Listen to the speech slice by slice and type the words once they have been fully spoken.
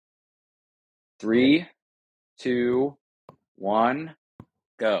3, 2, 1,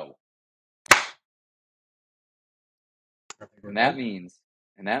 go. And that means,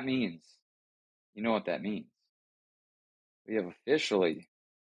 you know what that means. We have officially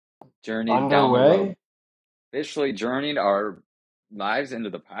journeyed down the road. Officially journeyed our lives into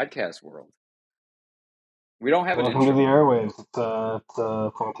the podcast world. We don't have an Welcome to intro. the airwaves.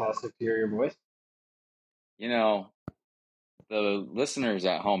 It's fantastic to hear your voice. You know, the listeners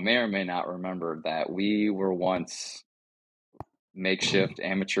at home may or may not remember that we were once makeshift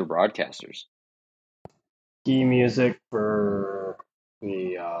amateur broadcasters. Key music for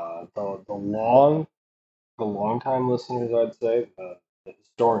the long time listeners, I'd say, the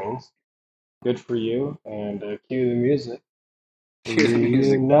historians. Good for you, and cue the music. Cue the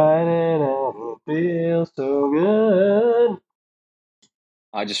music. Reunited and it feels so good.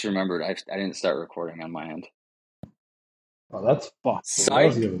 I just remembered I didn't start recording on my end. Oh, that's fucked.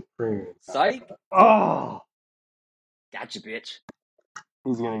 Psych. Premium. Psych. Oh, Gotcha, bitch.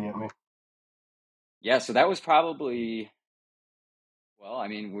 he's gonna get me. Yeah, so that was probably, well, I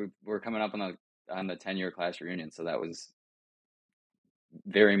mean, we're coming up on the 10-year class reunion, so that was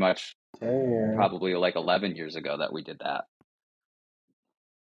very much probably like 11 years ago that we did that.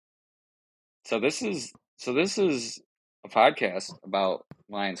 So this is a podcast about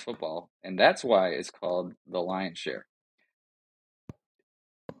Lions football, and that's why it's called The Lions Share.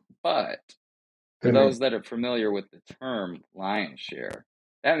 But for those that are familiar with the term Lions Share,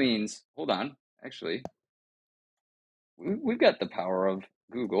 that means, hold on, actually, we've got the power of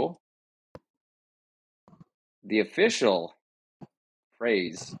Google. The official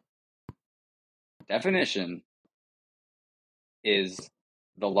phrase definition is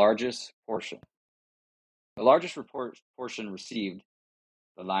the largest portion. The largest portion received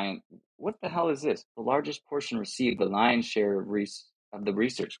the lion. What the hell is this? The largest portion received the lion's share of the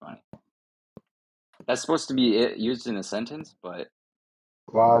research money. That's supposed to be used in a sentence, but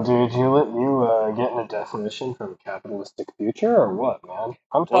wow, dude, you getting a definition from Capitalistic Future or what, man?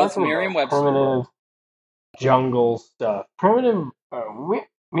 I'm talking about primitive jungle stuff. Primitive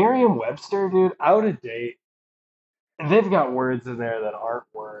Merriam-Webster, dude, out of date. They've got words in there that aren't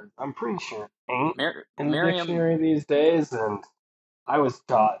words. I'm pretty sure ain't in the dictionary these days, and I was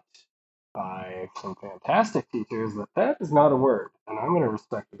taught by some fantastic teachers that is not a word, and I'm going to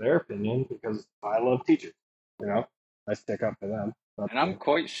respect their opinion because I love teachers. You know, I stick up for them. And I'm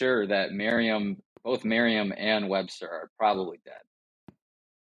quite sure that both Merriam and Webster are probably dead.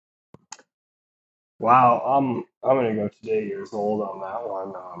 Wow, I'm going to go today years old on that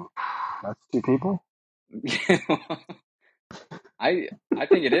one. That's two people. I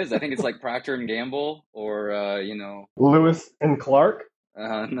think it is. I think it's like Procter and Gamble or Lewis and Clark.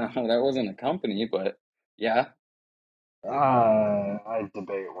 No, that wasn't a company, but yeah. I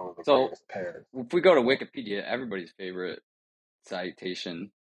debate one of the greatest pairs. If we go to Wikipedia, everybody's favorite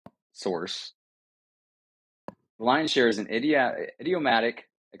citation source, the lion's share is an idiomatic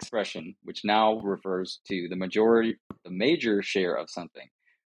expression which now refers to the major share of something.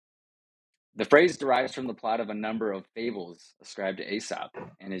 The phrase derives from the plot of a number of fables ascribed to Aesop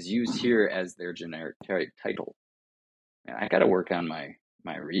and is used here as their generic title. And I got to work on my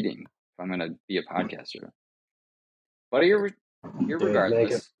reading if I'm going to be a podcaster. But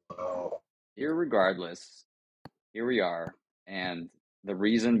irregardless, here we are. And the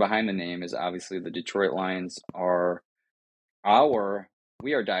reason behind the name is obviously the Detroit Lions we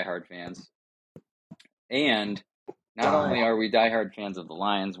are diehard fans. And not only are we diehard fans of the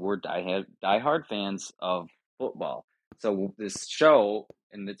Lions, we're diehard fans of football. So this show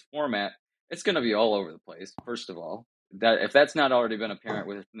and its format, it's going to be all over the place. First of all, that if that's not already been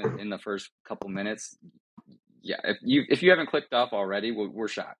apparent in the first couple minutes, yeah, if you haven't clicked off already, we're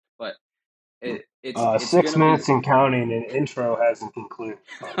shocked. But it's 6 minutes and counting, and intro hasn't concluded,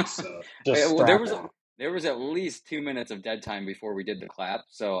 folks. So just there was at least 2 minutes of dead time before we did the clap.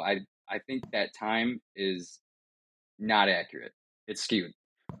 So I think that time is not accurate. It's skewed.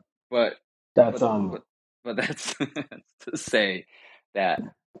 But that's to say that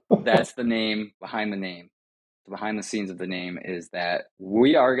that's the name behind the name. The behind the scenes of the name is that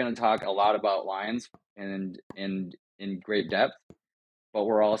we are going to talk a lot about Lions and in great depth, but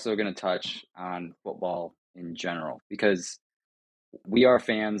we're also going to touch on football in general because we are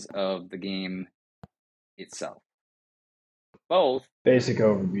fans of the game itself. Both basic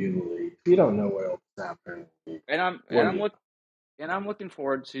overview of the league. If you don't know what else is happening, I'm looking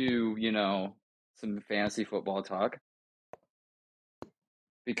forward to some fantasy football talk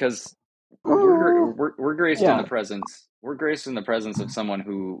because we're graced in the presence. We're graced in the presence of someone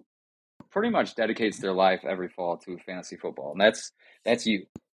who pretty much dedicates their life every fall to fantasy football, and that's you.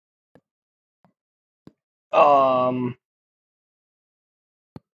 Um.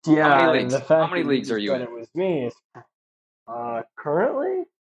 How many Yeah, leagues? the How fact many that you leagues are just you said in? it was me is currently.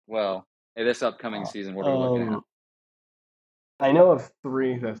 Well, this upcoming season, what are we looking at? Um, I know of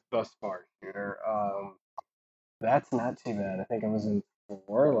three thus far, Shooter. That's not too bad. I think I was in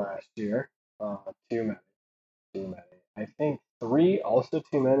four last year. Too many, too many. I think three, also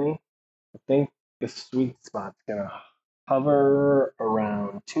too many. I think the sweet spot's gonna hover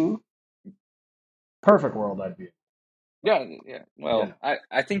around two. Perfect world, I'd be. Yeah, yeah. Yeah, Well,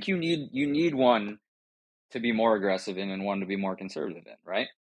 I think you need one to be more aggressive in and one to be more conservative in, right?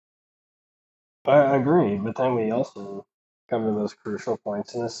 I agree. But then we also come to those crucial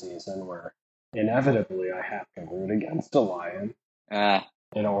points in the season where inevitably I have to root against a lion Uh,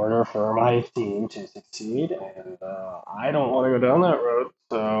 in order for my team to succeed, and I don't want to go down that road.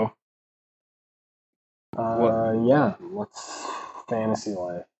 So, what yeah, let's fantasy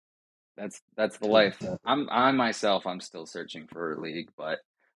life. that's the life. I myself, I'm still searching for a league, but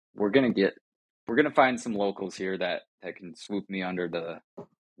we're gonna get we're gonna find some locals here that can swoop me under the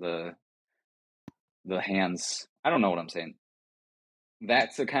the hands. I don't know what I'm saying.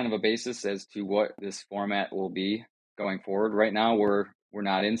 That's a kind of a basis as to what this format will be going forward. Right now, we're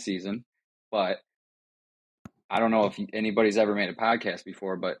not in season, but I don't know if anybody's ever made a podcast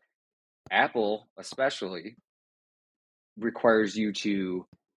before, but Apple especially requires you to,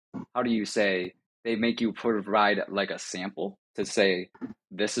 how do you say, they make you provide like a sample to say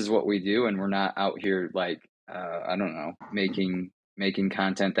this is what we do, and we're not out here like I don't know, making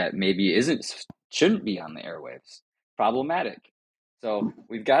content that maybe shouldn't be on the airwaves. Problematic. So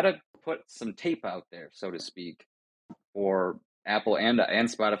we've got to put some tape out there, so to speak, for Apple, and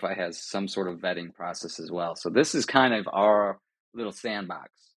Spotify has some sort of vetting process as well. So this is kind of our little sandbox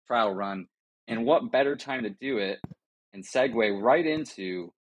trial run. And what better time to do it and segue right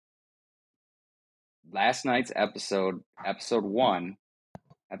into last night's episode one,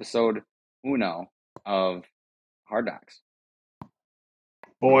 episode uno of Hard Knocks.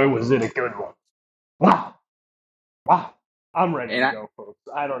 Boy, was it a good one. Wow. Wow. I'm ready to go, folks.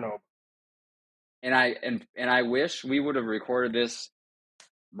 I don't know. And I wish we would have recorded this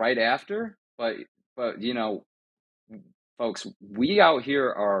right after, but you know, folks, we out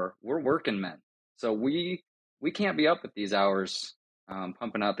here we're working men. So we can't be up at these hours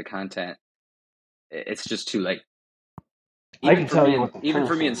pumping out the content. It's just too late. I can tell you what the Even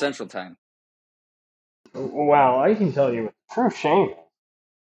for me in truth is. Central Time. Wow, I can tell you what the true shame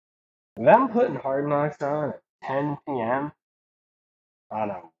is. Them putting Hard Knocks on at 10 p.m. on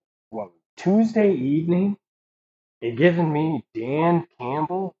a Tuesday evening and giving me Dan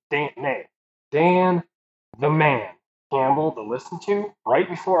Campbell, Dan the man Campbell to listen to right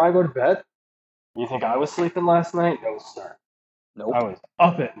before I go to bed. You think I was sleeping last night? No, sir. Nope. I was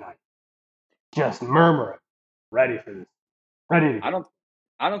up at night, just murmuring, ready for this, ready to go.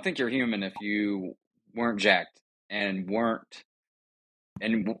 I don't think you're human if you weren't jacked and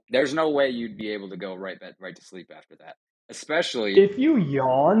there's no way you'd be able to go right to sleep after that. Especially if you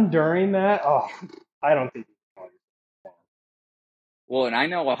yawn during that. Oh, I don't think. Well, and I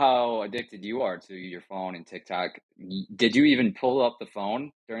know how addicted you are to your phone and TikTok. Did you even pull up the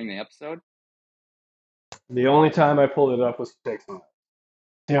phone during the episode? The only time I pulled it up was to take some notes.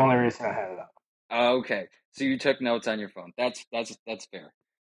 The only reason I had it up. Okay, so you took notes on your phone. That's fair.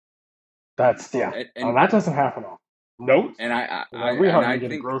 That's that doesn't happen often. Notes. And We hardly get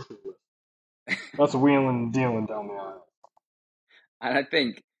think, a grocery list. That's a wheeling and dealing down the aisle. And I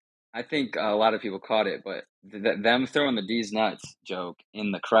think a lot of people caught it, but them throwing the D's nuts joke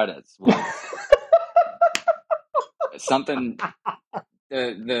in the credits was something.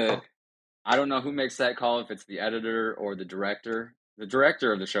 I don't know who makes that call, if it's the editor or the director. The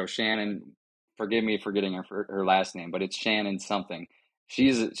director of the show, Shannon, forgive me for getting her last name, but it's Shannon something.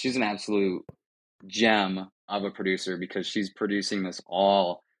 She's an absolute gem of a producer because she's producing this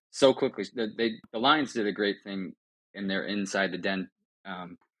all so quickly. The Lions did a great thing in their Inside the Den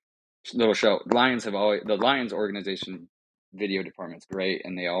little show. The Lions organization video department's great,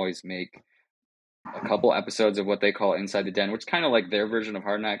 and they always make a couple episodes of what they call Inside the Den, which is kind of like their version of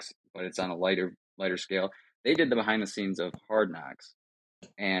Hard Knocks, but it's on a lighter scale. They did the behind the scenes of Hard Knocks,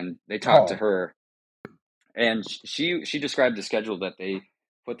 and they talked to her, and she described the schedule that they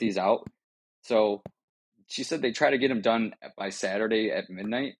put these out. So she said they try to get them done by Saturday at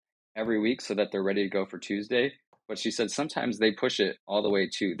midnight every week so that they're ready to go for Tuesday. But she said sometimes they push it all the way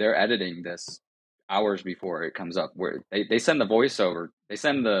to they're editing this hours before it comes up, where they send the voiceover, they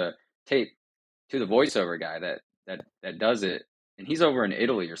send the tape to the voiceover guy that does it, and he's over in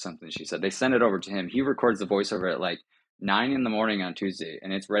Italy or something. She said they send it over to him. He records the voiceover at like 9 in the morning on Tuesday,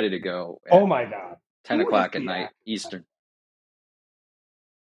 and it's ready to go. Oh my god! 10 o'clock at night Eastern.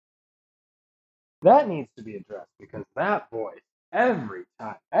 That needs to be addressed because that voice, every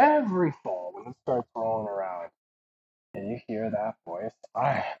time, every fall when it starts rolling around, and you hear that voice,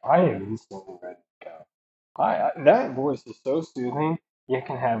 I am instantly ready to go. That voice is so soothing. You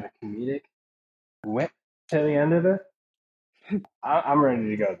can have a comedic whip to the end of it. I'm ready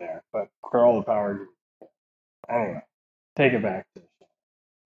to go there, but for all the power. Anyway, take it back to the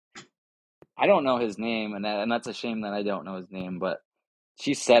show. I don't know his name, and that's a shame that I don't know his name. But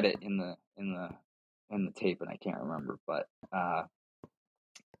she said it in the tape, and I can't remember. But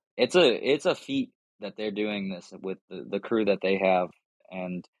it's a feat that they're doing this with the crew that they have,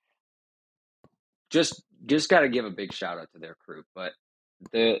 and just got to give a big shout out to their crew. But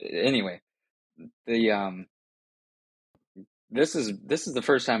anyway, this is the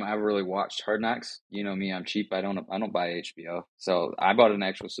first time I've really watched Hard Knocks. You know me, I'm cheap. I don't buy HBO, so I bought an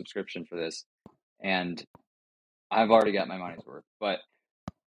actual subscription for this, and I've already got my money's worth. But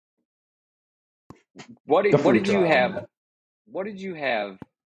what did you have? Man. What did you have?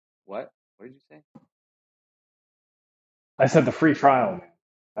 What did you say? I said the free trial, man.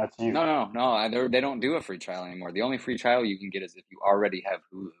 That's you. No. They don't do a free trial anymore. The only free trial you can get is if you already have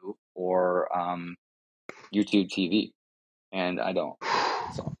Hulu or YouTube TV, and I don't.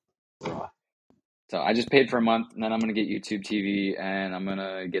 So I just paid for a month, and then I'm gonna get YouTube TV, and I'm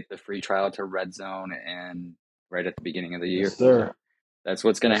gonna get the free trial to Red Zone, and right at the beginning of the year. Yes, sir. So that's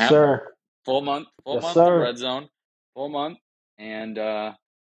what's gonna happen. Sir. Full month of Red Zone, full month, and I'm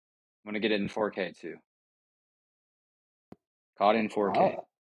gonna get it in 4K too. Caught in 4K. Wow.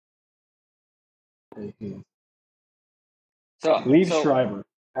 So Liev Schreiber,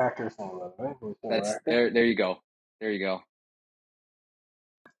 actor's name, right? That's there. You go. There you go.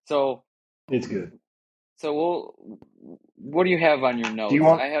 So it's good. So what do you have on your notes?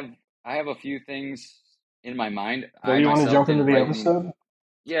 I have a few things in my mind. Do you want to jump into the episode?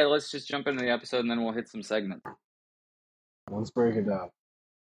 Yeah, let's just jump into the episode and then we'll hit some segments. Let's break it down.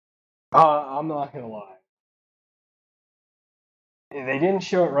 I'm not gonna lie. They didn't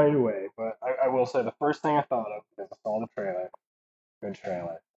show it right away, but I will say the first thing I thought of because I saw the trailer. Good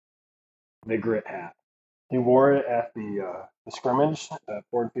trailer. The grit hat. He wore it at the scrimmage at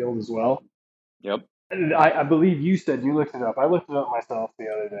Ford Field as well. Yep. I believe you said you looked it up. I looked it up myself the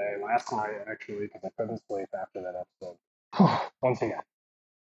other day, last night actually, because I couldn't sleep after that episode. Once again,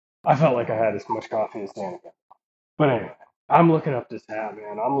 I felt like I had as much coffee as Danica. But anyway, I'm looking up this hat,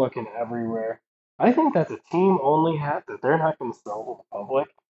 man. I'm looking everywhere. I think that's a team-only hat that they're not going to sell to the public.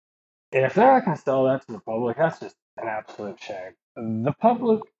 And if they're not going to sell that to the public, that's just an absolute shame. The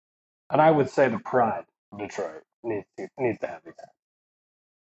public, and I would say the pride of Detroit, needs to have these hats.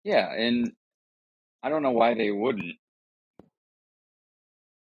 Yeah, and I don't know why they wouldn't.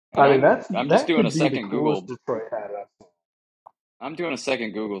 I mean, I'm just doing a second Google. Detroit hat I'm doing a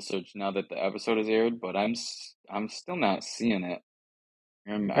second Google search now that the episode is aired, but I'm still not seeing it.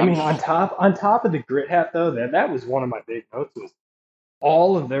 I mean, on top of the grit hat though, that was one of my big notes was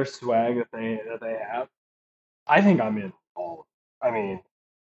all of their swag that they have. I think I'm in all of it. I mean,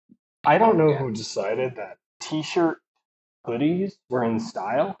 I don't know who decided that t-shirt hoodies were in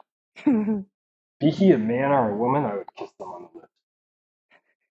style. Be he a man or a woman, I would kiss them on the lips.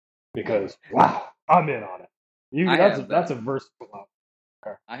 Because wow, I'm in on it. That's a versatile.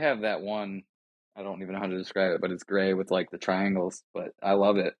 I have that one. I don't even know how to describe it, but it's gray with like the triangles. But I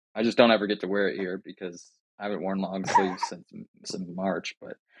love it. I just don't ever get to wear it here because I haven't worn long sleeves since March.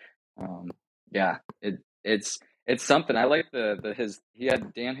 But yeah, it's something. I like Dan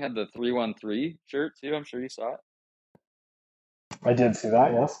had the 313 shirt too. I'm sure you saw it. I did see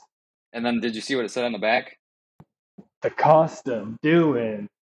that, yes. And then did you see what it said on the back? The cost of doing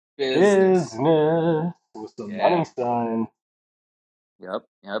business with the money sign. Yep.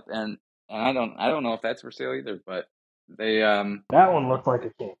 And I don't know if that's for sale either, but they that one looked like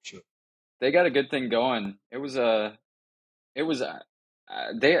a camp shirt. They got a good thing going. I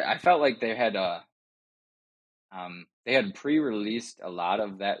felt like they had pre-released a lot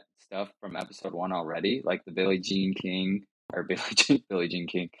of that stuff from episode 1 already, like the Billie Jean King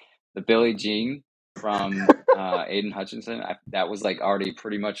the Billie Jean from Aiden Hutchinson. That was like already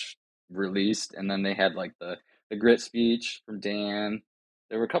pretty much released, and then they had like the grit speech from Dan.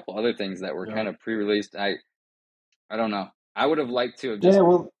 There were a couple other things that were kind of pre-released. I don't know. I would have liked to have just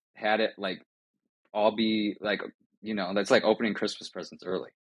had it like all be like, that's like opening Christmas presents early.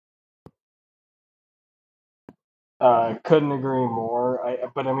 Couldn't agree more.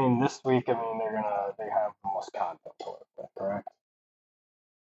 But I mean, this week, they have the most content to work with, correct?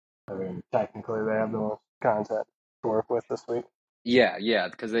 I mean, technically, they have the most content to work with this week. Yeah,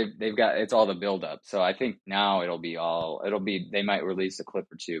 because they've got it's all the build up. So I think now they might release a clip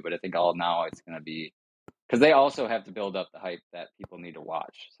or two, but I think all now it's gonna be because they also have to build up the hype that people need to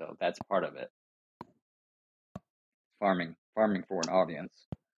watch. So that's part of it. Farming for an audience.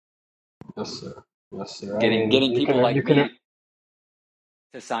 Yes, sir. Yes, sir. Getting people like me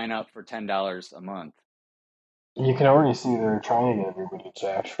to sign up for $10 a month. You can already see they're trying to get everybody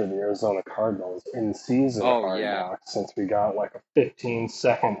jacked for the Arizona Cardinals in season Hard Knocks, since we got like a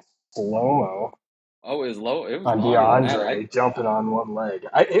 15-second slow-mo. Oh, it was low. It was on DeAndre jumping on one leg.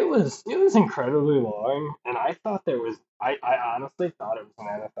 It was incredibly long, and I thought I honestly thought it was an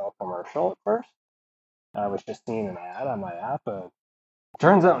NFL commercial at first. I was just seeing an ad on my app, but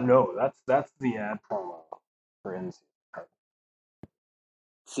turns out no, that's the ad promo for NC.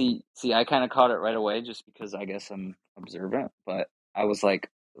 See, I kind of caught it right away just because I guess I'm observant, but I was like,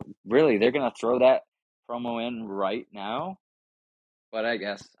 really, they're gonna throw that promo in right now? But I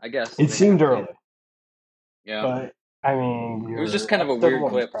guess it seemed early. Yeah, but I mean, it was just kind of a weird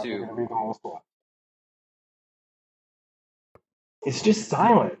clip too. Going to be the most watched. It's just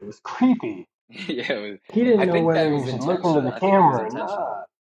silent. It was creepy. Yeah, he didn't know whether he should look into the camera or not. I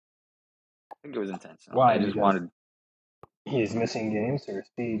think it was intentional. Why? I just wanted. He's missing games or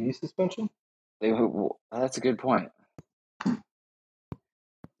PED suspension? That's a good point. I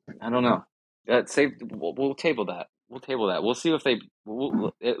don't know. We'll table that. We'll see if they.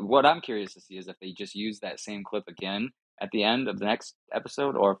 What I'm curious to see is if they just use that same clip again at the end of the next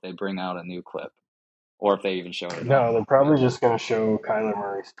episode, or if they bring out a new clip, or if they even show it. No, they're probably just going to show Kyler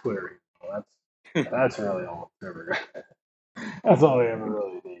Murray's Twitter. That's really all it's ever. That's all they ever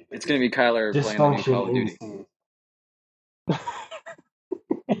really need. It's going to be Kyler playing the new Call of Duty.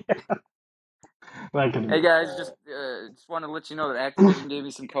 Hey guys, just want to let you know that Activision gave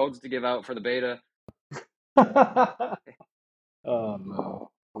me some codes to give out for the beta. Oh no!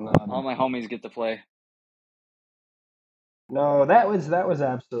 All my homies get to play. No, that was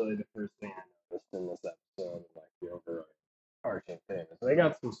absolutely the first thing I noticed in this episode. Like the overarching thing is they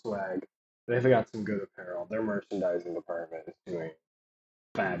got some swag, they've got some good apparel. Their merchandising department is doing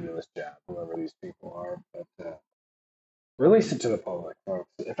a fabulous job. Whoever these people are, but release it to the public, folks.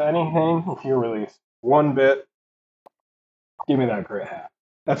 If anything, if you release one bit, give me that grit hat.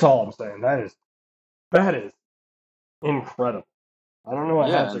 That's all I'm saying. That is incredible. I don't know what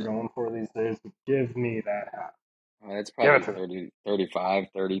hats are going for these days, but give me that hat. It's probably 30,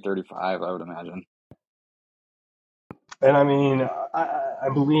 35, 30, 35, I would imagine. And I mean, I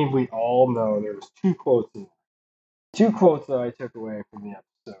believe we all know there was two quotes that I took away from the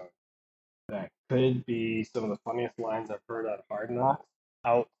episode that could be some of the funniest lines I've heard on Hard Knocks,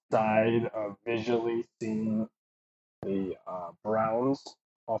 outside of visually seeing the Browns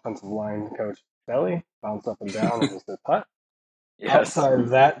offensive line coach belly bounce up and down as the putt. Yes. Outside of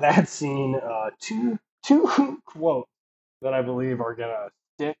that scene, two quotes that I believe are gonna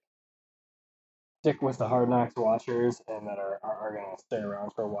stick with the Hard Knocks watchers and that are gonna stay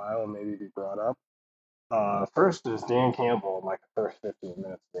around for a while and maybe be brought up. First is Dan Campbell in like the first 15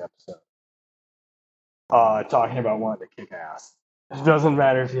 minutes of the episode, talking about wanting to kick ass. It doesn't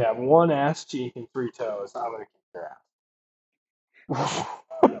matter if you have one ass cheek and 3 toes. I'm gonna kick your ass.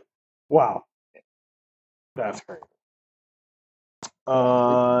 Wow, that's great.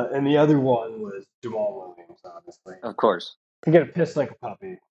 And the other one was Jamal Williams, obviously. Of course. You get pissed like a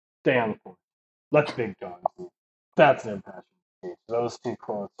puppy. Stay on the court. Let the big dogs eat. That's an impression. Those two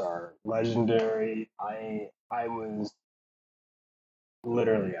quotes are legendary. I was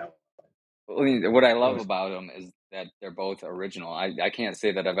literally out. What I love about them is that they're both original. I can't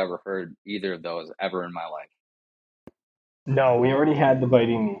say that I've ever heard either of those ever in my life. No, we already had the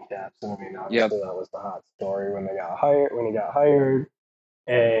biting kneecaps. I mean, obviously that was the hot story when he got hired,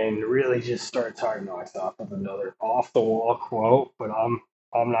 and really just starts Hard Knocks off with another off the wall quote. But I'm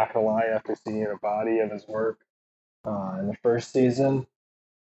not gonna lie, after seeing a body of his work in the first season,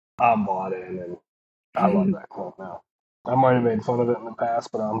 I'm bought in, and I love that quote now. I might have made fun of it in the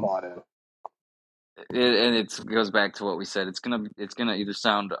past, but I'm bought in. And it goes back to what we said. It's gonna either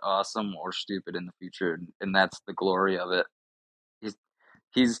sound awesome or stupid in the future, and that's the glory of it.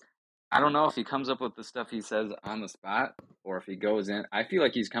 He's I don't know if he comes up with the stuff he says on the spot or if he goes in. I feel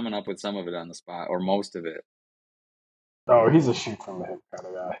like he's coming up with some of it on the spot or most of it. Oh, he's a shoot from the hip kind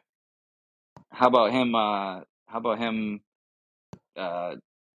of guy. How about him?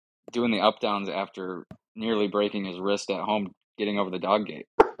 Doing the up downs after nearly breaking his wrist at home, getting over the dog gate.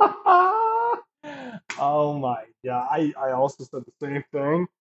 Oh my god! I also said the same thing.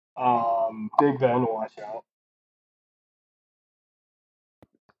 Big Ben, watch out.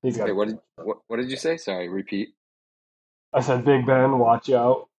 He's got. Wait, what did you say? Sorry, repeat. I said, Big Ben, watch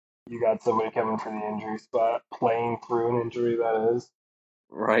out. You got somebody coming for the injury spot, playing through an injury, that is.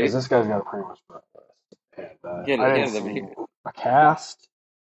 Right. Because this guy's got a pretty much breathless. And I didn't see a cast.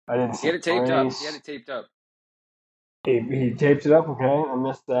 I didn't see He had it taped brace. up. He had it taped up. He taped it up, okay. I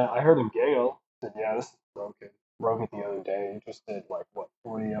missed that. I heard him giggle. Said, yeah, this is broken. Broke it the other day. He just did,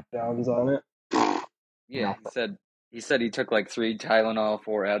 40 up-downs on it. Yeah, he said he took like 3 Tylenol,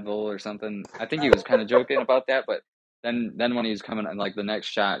 4 Advil or something. I think he was kind of joking about that, but then when he was coming on, like the next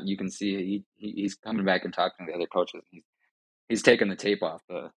shot, you can see he's coming back and talking to the other coaches. He's taking the tape off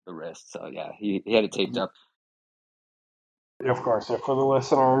the wrist. So yeah, he had it taped up. Of course, yeah, for the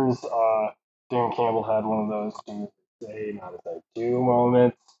listeners, Dan Campbell had one of those do say not as I do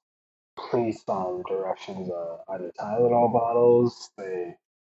moments. Please follow directions on either Tylenol bottles. They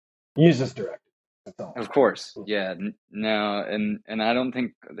use this directive. That's all. Of course, yeah. No, and I don't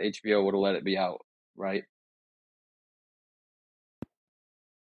think the HBO would have let it be out, right?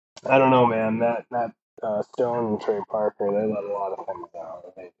 I don't know, man. That Stone and Trey Parker, they let a lot of things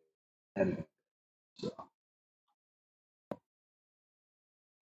out.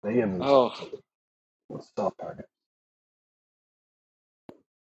 They give themselves soft target.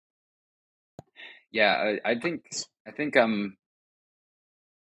 Yeah, I think I'm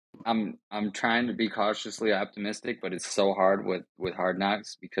trying to be cautiously optimistic, but it's so hard with Hard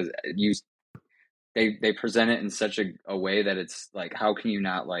Knocks because they present it in such a way that it's like, how can you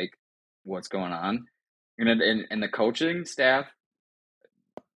not like what's going on? And the coaching staff,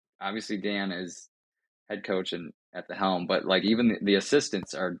 obviously Dan is head coach and at the helm, but like even the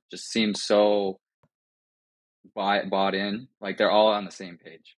assistants are just seem so bought in, like they're all on the same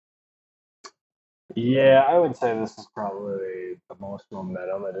page. Yeah, I would say this is probably the most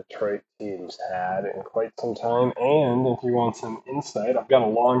momentum a Detroit team's had in quite some time. And if you want some insight, I've got a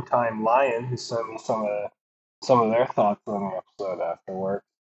longtime Lion who sent me some of their thoughts on the episode afterward.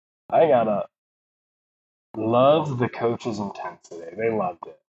 I gotta love the coach's intensity. They loved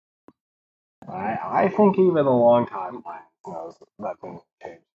it. I think even a longtime Lion knows that things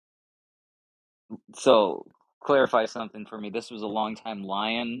change. So clarify something for me. This was a longtime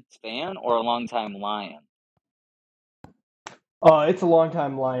Lions fan or a longtime Lion? It's a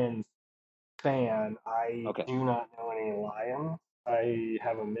longtime Lions fan. I do not know any lions. I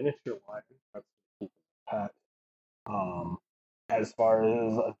have a miniature lion. That's a pet. As far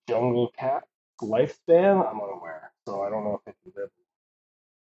as a jungle cat lifespan, I'm unaware. So I don't know if it can live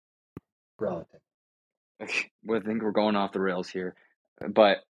relative. I think we're going off the rails here,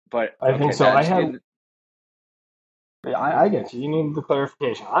 but I think so. I get you. You need the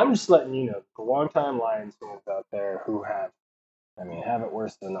clarification. I'm just letting you know the longtime Lions fans out there who have it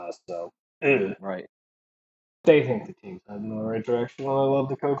worse than us. So right. They think the team's heading in the right direction. And I love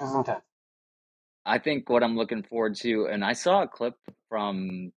the coach's intent. I think what I'm looking forward to, and I saw a clip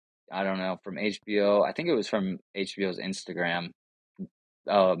from, I don't know, from HBO. I think it was from HBO's Instagram.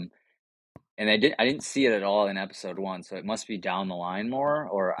 And I didn't see it at all in episode 1, so it must be down the line more,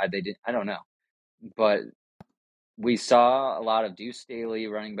 or I don't know. But we saw a lot of Deuce Staley,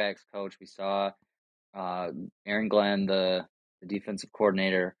 running backs coach. We saw Aaron Glenn, the defensive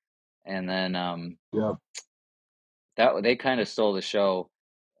coordinator, and then that they kind of stole the show.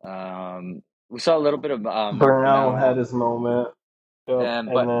 We saw a little bit of Burnell had his moment, and then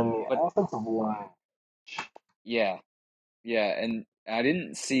the but offensive line. Yeah, and I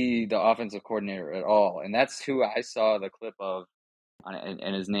didn't see the offensive coordinator at all, and that's who I saw the clip of,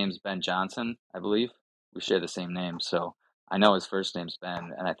 and his name's Ben Johnson, I believe. We share the same name, so I know his first name's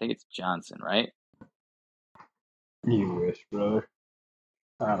Ben, and I think it's Johnson, right? You wish, brother.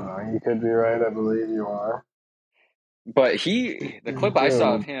 I don't know. You could be right. I believe you are. But the clip I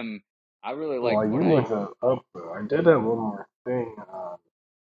saw of him, I really liked. Well, you looked it up, though. I did have one more thing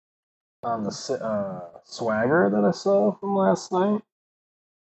on the swagger that I saw from last night.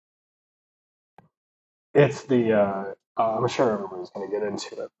 It's the I'm sure everybody's going to get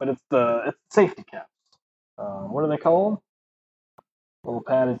into it, but it's the safety caps. What do they call them? Little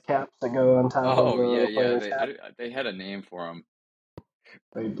padded caps that go on top of the player's hat. They had a name for them.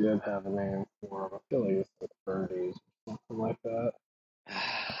 They did have a name for them. I feel like it's like birdies or something like that.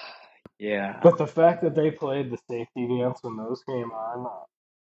 Yeah. But the fact that they played the safety dance when those came on,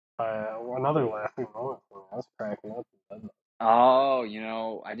 another laughing moment for me. I was cracking up. Oh,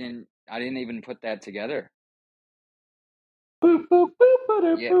 I didn't even put that together.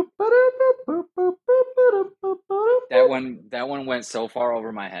 Yeah. That one went so far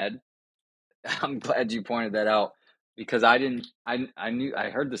over my head. I'm glad you pointed that out because I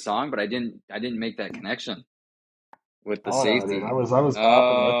heard the song, but I didn't make that connection with the safety. No, dude. I was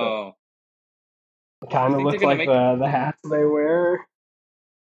bopping with it. kind of look like the hats they wear.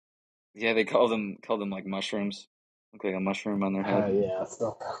 Yeah, they call them like mushrooms. Look like a mushroom on their head. Yeah,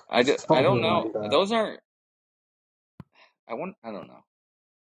 so I don't know. like Those aren't. I don't know.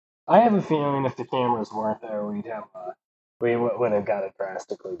 I have a feeling if the cameras weren't there, we would have got a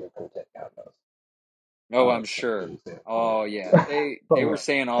drastically different take on those. Oh, I'm sure. Oh yeah, they were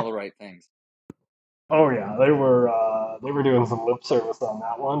saying all the right things. Oh yeah, they were doing some lip service on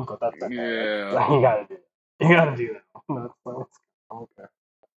that one, but that's okay. Yeah, you gotta do it. You gotta do that. That's okay.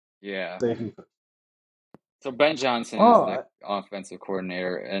 Yeah. Safety. So Ben Johnson is the offensive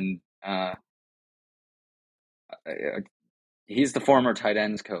coordinator, and he's the former tight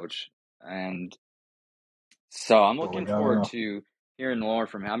ends coach, and so I'm looking forward to hearing more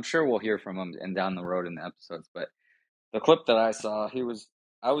from him. I'm sure we'll hear from him and down the road in the episodes, but the clip that I saw,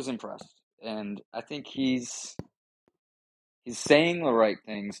 I was impressed, and I think he's saying the right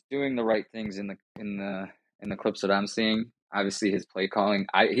things, doing the right things in the clips that I'm seeing. Obviously, his play calling,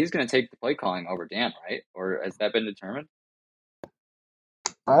 he's going to take the play calling over Dan, right? Or has that been determined?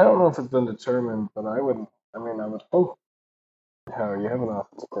 I don't know if it's been determined, but I would hope. You have an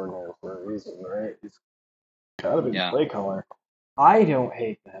offensive coordinator for a reason, right? He's got to be the play caller. I don't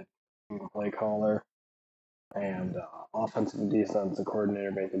hate that being play caller and offensive and defensive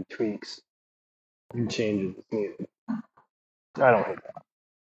coordinator making tweaks and changes as needed. I don't hate that.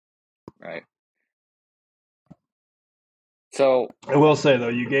 Right. So I will say though,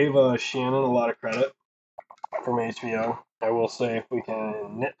 you gave Shannon a lot of credit from HBO. I will say if we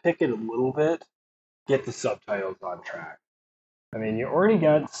can nitpick it a little bit, get the subtitles on track. I mean, you already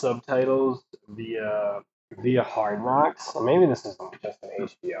got subtitles via Hard Knocks. So maybe this isn't just an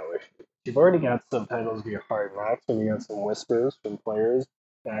HBO issue. You've already got subtitles via Hard Knocks when you got some whispers from players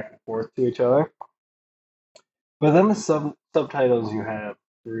back and forth to each other. But then the subtitles you have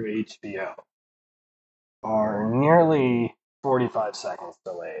through HBO are nearly 45 seconds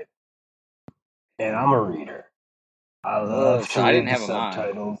delayed. And I'm a reader. I love to read the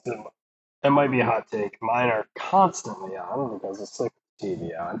subtitles. It might be a hot take. Mine are constantly on because it's like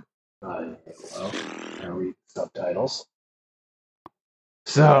TV on. I read subtitles.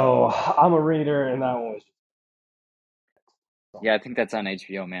 So I'm a reader, and that one was. Yeah, I think that's on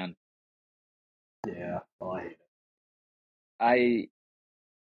HBO, man. Yeah, well, I hate it.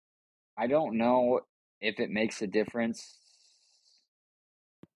 I don't know if it makes a difference.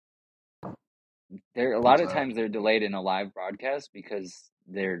 A lot of times they're delayed in a live broadcast because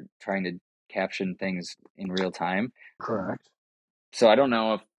they're trying to caption things in real time. Correct. So I don't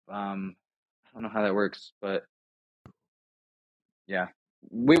know if I don't know how that works, but yeah,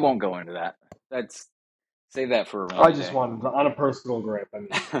 we won't go into that. Save that for a rainy I just wanted on a personal grip.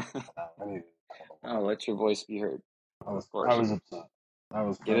 Oh, let your voice be heard. Of course. I was upset.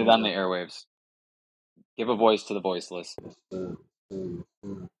 Get it on the airwaves. Give a voice to the voiceless. So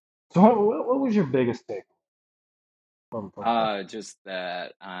what was your biggest take? Just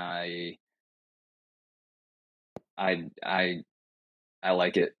that I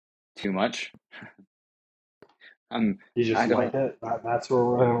like it too much. You just like it? That's where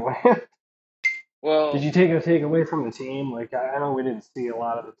we're gonna land. Well, did you take away from the team? Like I know we didn't see a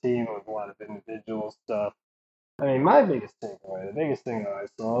lot of the team with a lot of individual stuff. I mean, my biggest takeaway, the biggest thing that I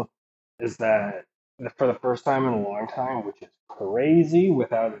saw, is that for the first time in a long time, which is crazy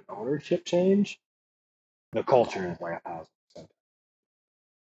without an ownership change, the culture is like 1,000%.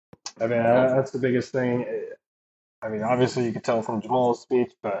 I mean, that's the biggest thing. I mean, obviously you could tell from Jamal's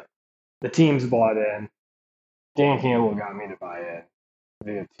speech, but the team's bought in. Dan Campbell got me to buy in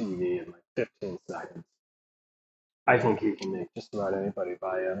via TV in like 15 seconds. I think he can make just about anybody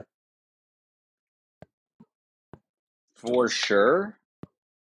buy in. For sure.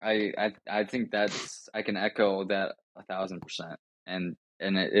 I think I can echo that 1,000%. And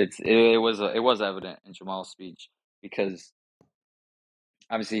it was evident in Jamal's speech because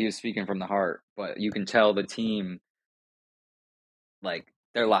obviously he was speaking from the heart, but you can tell the team, like,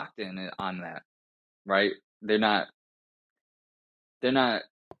 they're locked in on that, right? They're not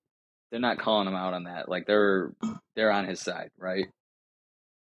calling him out on that. Like they're on his side, right?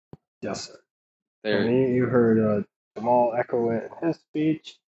 Yes, sir. You heard Jamal echo it in his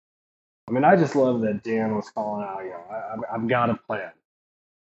speech. I mean, I just love that Dan was calling out, I've got a plan.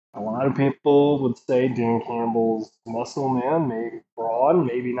 A lot of people would say Dan Campbell's muscle man, maybe broad,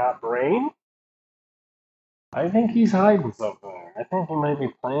 maybe not brain. I think he's hiding something. I think he might be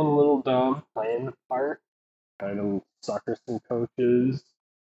playing a little dumb, playing the part, trying to sucker some coaches,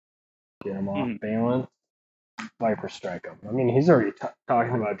 get him off balance. Viper strike him. I mean, he's already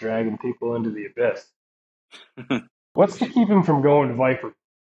talking about dragging people into the abyss. What's to keep him from going to Viper?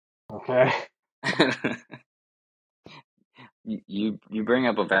 Okay. You bring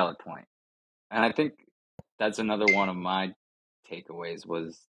up a valid point, and I think that's another one of my takeaways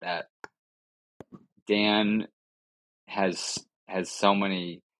was that Dan has so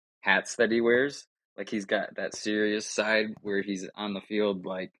many hats that he wears. Like he's got that serious side where he's on the field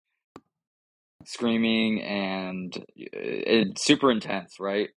like screaming and it's super intense,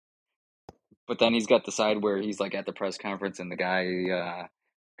 right? But then he's got the side where he's like at the press conference and the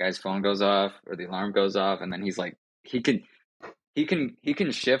guy's phone goes off or the alarm goes off, and then he's like he can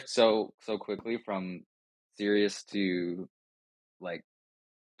shift so quickly from serious to like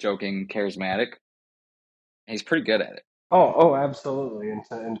joking, charismatic. He's pretty good at it. Oh, absolutely. And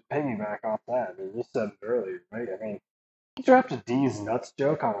to piggyback off that, you just said it earlier, right? I mean, he dropped a D's nuts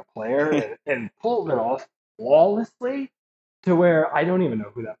joke on a player and pulled it off flawlessly to where I don't even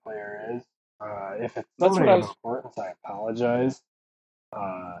know who that player is. If it's somebody of importance, I apologize.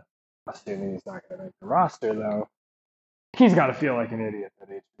 Assuming he's not going to make the roster, though, he's got to feel like an idiot that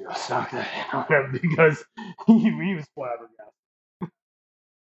HBO sucked on him because he was flabbergasted.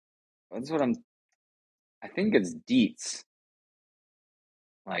 That's what I think it's Dietz.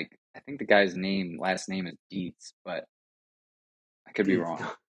 Like, I think the guy's last name is Dietz, but I could be wrong.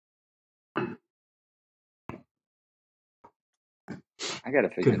 I got to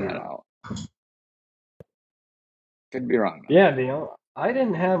figure that out. Could be wrong. Though. Yeah, I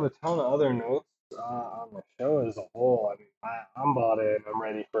didn't have a ton of other notes on the show as a whole. I mean, I'm bought in. I'm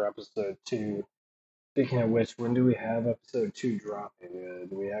ready for episode 2. Speaking of which, when do we have episode 2 dropping?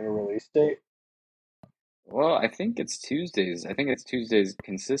 Do we have a release date? Well, I think it's Tuesdays. I think it's Tuesdays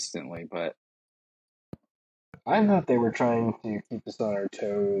consistently, but I thought they were trying to keep us on our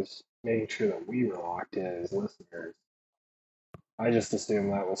toes, making sure that we were locked in as listeners. I just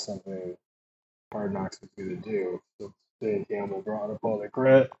assumed that was something Hard Knocks was going to do. So Dan Campbell brought up all the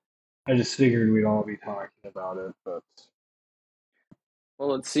grit. I just figured we'd all be talking about it, but well,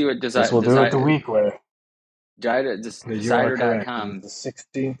 let's see what we'll do it the week way. Decider.com. The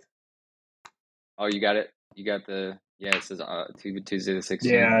 16th. Oh, you got it. You got the it says Tuesday the 16th.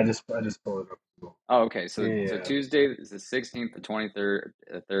 Yeah, I just pulled it up. Oh, okay. So Tuesday is the 16th, the 23rd,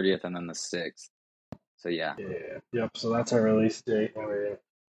 the 30th, and then the 6th. So yeah. Yep. So that's our release date.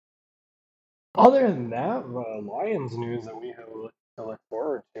 Other than that, Lions news that we have to look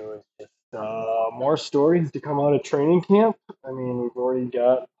forward to is just more stories to come out of training camp. I mean, we've already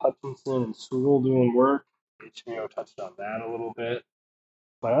got Hutchinson and Sewell doing work. HBO touched on that a little bit.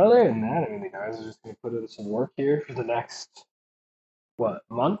 But other than that, I mean, the guys are just going to put in some work here for the next,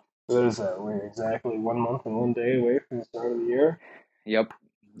 month? What is that? We're exactly 1 month and 1 day away from the start of the year. Yep.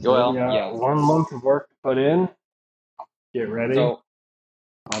 So we got 1 month of work to put in. Get ready. So,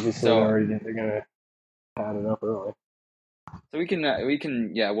 obviously, they're going to pad it up early. So we can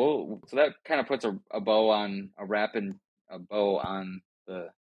so that kind of puts a bow on the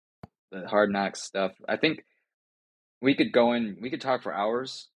Hard Knocks stuff. I think we could talk for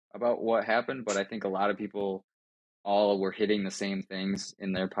hours about what happened, but I think a lot of people all were hitting the same things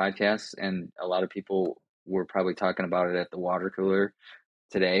in their podcasts, and a lot of people were probably talking about it at the water cooler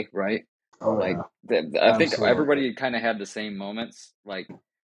today, right? Oh, I think everybody kind of had the same moments. Like,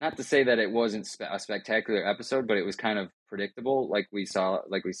 not to say that it wasn't a spectacular episode, but it was kind of predictable. Like we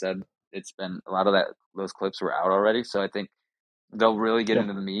said, it's been a lot of those clips were out already. So I think they'll really get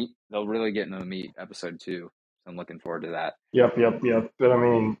into the meat. They'll really get into the meat episode 2. So I'm looking forward to that. Yep. But I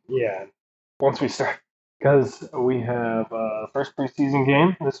mean, yeah, once we start, because we have first preseason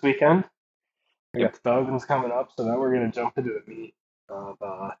game this weekend. We got the Falcons coming up, so now we're going to jump into the meat of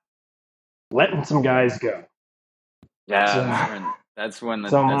letting some guys go. Yeah, that's when the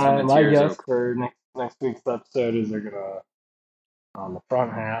my guess for next week's episode is they're gonna on the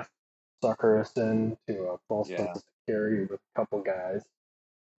front half sucker us in to a full sense of security with a couple guys.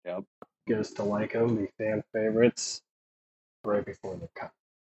 Yep. Get us to like them, be fan favorites right before they cut.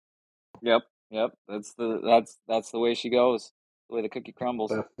 Yep. That's the way she goes. The way the cookie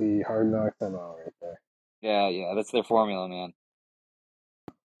crumbles. That's the Hard Knocks MO right there. Yeah, that's their formula, man.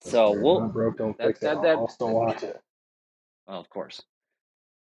 So we'll broke, don't fix it. I'll still watch it. Well, of course.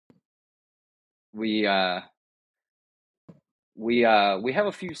 We have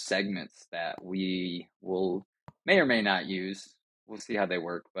a few segments that we may or may not use. We'll see how they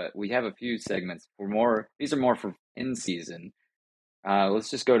work, but we have a few segments these are more for in season. Let's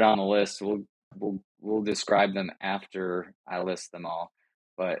just go down the list. We'll describe them after I list them all.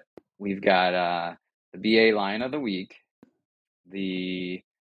 But we've got the BA line of the week, the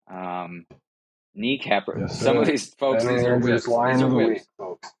kneecapper. Yes, some of these folks, these are whips.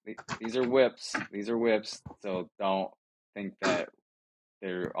 Folks. These are whips. So don't think that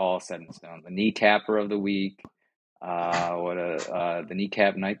they're all set in stone. The kneecapper of the week, the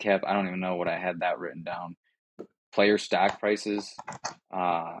kneecap, nightcap. I don't even know what I had that written down. Player stock prices.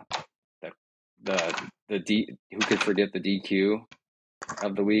 Who could forget the DQ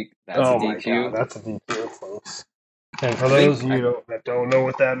of the week? That's a DQ. My God, that's a DQ, folks. And for those of you that don't know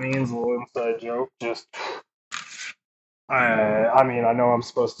what that means, a little inside joke, I mean, I know I'm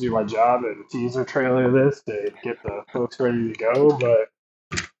supposed to do my job and teaser trailer this to get the folks ready to go, but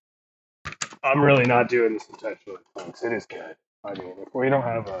I'm really not doing this intentionally, folks. It is good. I mean, if we don't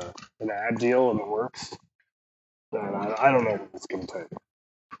have an ad deal in the works, then I don't know what it's going to take.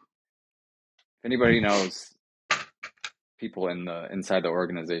 If anybody knows people inside the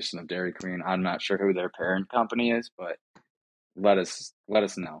organization of Dairy Queen, I'm not sure who their parent company is, but let us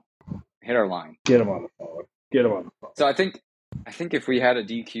know. Hit our line. Get them on the phone. So I think if we had a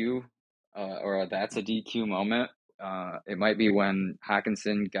DQ, or that's a DQ moment, it might be when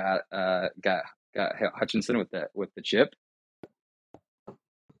Hockenson got Hutchinson with the chip.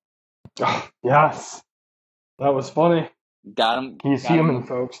 Oh, yes, that was funny. Got him. He's human,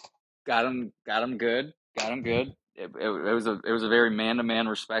 folks. Got him good. It was a very man-to-man,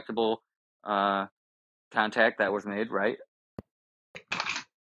 respectable contact that was made, right?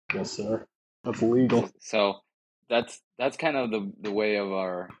 Yes, sir. That's legal. So that's kind of the way of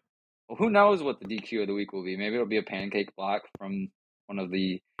our. Well, who knows what the DQ of the week will be? Maybe it'll be a pancake block from one of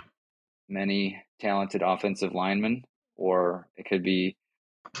the many talented offensive linemen, or it could be,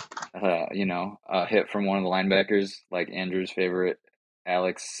 a hit from one of the linebackers, like Andrew's favorite,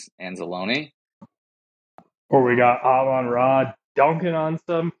 Alex Anzalone. Or we got Amon-Ra dunking on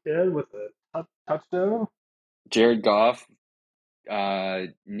some kid with a touchdown. Jared Goff,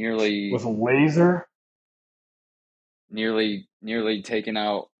 nearly with a laser, nearly taking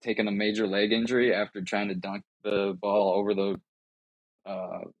a major leg injury after trying to dunk the ball over the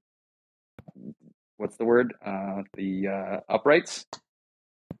what's the word? The uprights,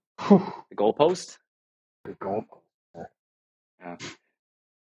 the goalpost. The goalpost. Yeah.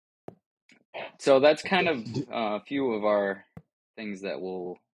 So that's kind of a few of our things that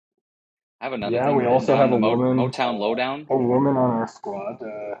we'll have. Another thing. We also have a woman. Motown Lowdown. A woman on our squad.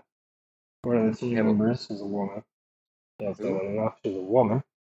 One of the team members is a woman. That's not enough. She's a woman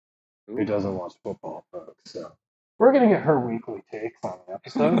who doesn't watch football, folks. So we're gonna get her weekly takes on the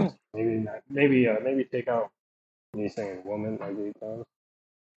episodes. maybe take out me saying woman like 8 times.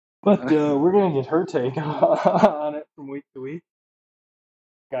 But we're gonna get her take on it from week to week.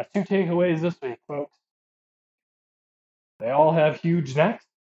 Got 2 takeaways this week, folks. They all have huge necks,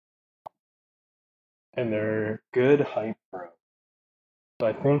 and they're good hype bros. So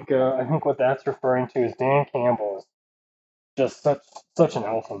I think what that's referring to is Dan Campbell is just such an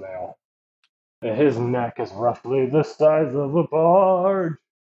alpha male. And his neck is roughly the size of a barge.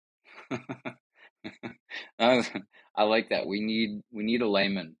 I like that. We need a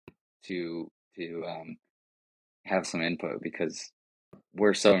layman to have some input, because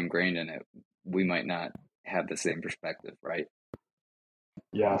we're so ingrained in it. We might not have the same perspective, right?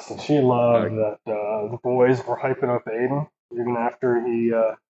 Yes, and she loved that the boys were hyping up Aiden even after he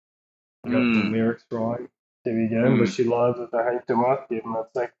got the lyrics wrong to begin. But she loved that they hyped him up, gave him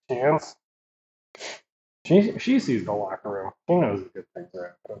that second chance. She sees the locker room. She knows the good things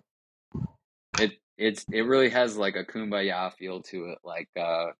are happening. It really has like a kumbaya feel to it, like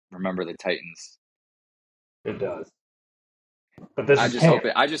Remember the Titans. It does. But this I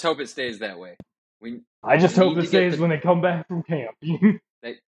just hope it stays that way. I just hope it stays when they come back from camp. We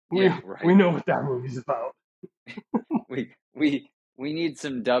know what that movie's about. we need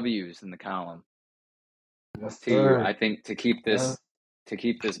some W's in the column. Yes, sir. I think to keep this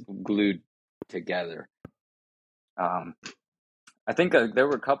glued together. I think there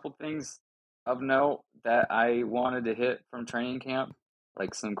were a couple things of note that I wanted to hit from training camp,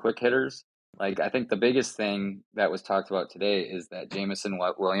 like some quick hitters. Like, I think the biggest thing that was talked about today is that Jameson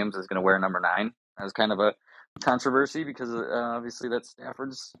Williams is going to wear number 9. That was kind of a controversy because obviously that's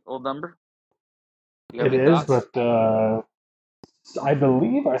Stafford's old number. It is, but I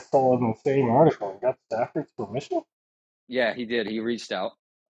believe I saw in the same article he got Stafford's permission. Yeah, he did. He reached out,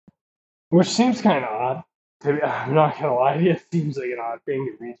 which seems kind of odd. I'm not gonna lie to you. It seems like an odd thing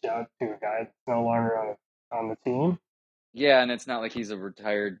to reach out to a guy that's no longer on the team. Yeah, and it's not like he's a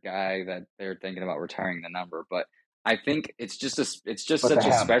retired guy that they're thinking about retiring the number, but I think it's just such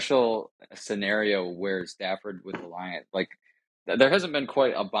a special scenario where Stafford with the Lions, like, there hasn't been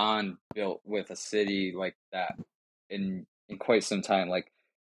quite a bond built with a city like that in quite some time. Like,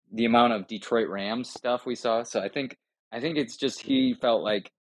 the amount of Detroit Rams stuff we saw. So I think it's just he felt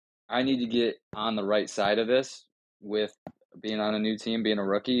like, I need to get on the right side of this with being on a new team, being a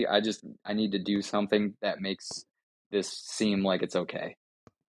rookie. I need to do something that makes this seem like it's okay.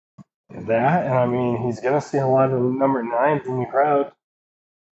 That, and I mean, he's gonna see a lot of number 9s in the crowd.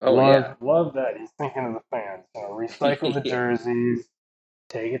 Oh, yeah. Love that. He's thinking of the fans. Recycle the jerseys,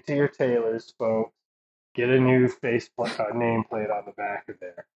 take it to your tailors, folks. Get a new nameplate on the back of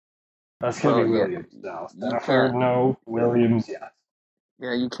there. That's gonna be Williams now. Stafford, no. Williams, yes.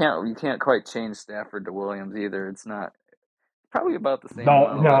 Yeah, you can't quite change Stafford to Williams either. It's not probably about the same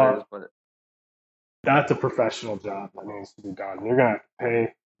amount of letters, but that's a professional job that needs to be done. You're gonna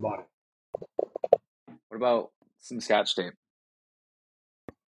pay money. What about some Scotch tape?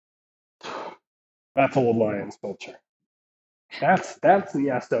 That's old Lions culture. That's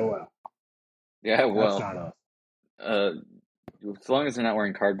the SOL. Yeah, well, that's not us. As long as they're not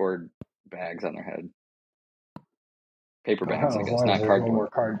wearing cardboard bags on their head. Paper bags, I guess, not cardboard. No more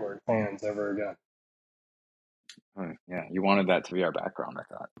cardboard fans ever again. Oh, yeah, you wanted that to be our background, I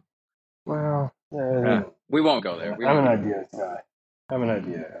thought. Well, we won't go there. I'm an ideas guy. I'm an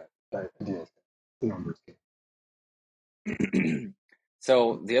idea guy. The numbers game.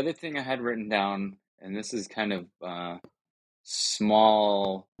 So the other thing I had written down, and this is kind of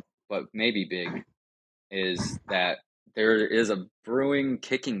small, but maybe big, is that there is a brewing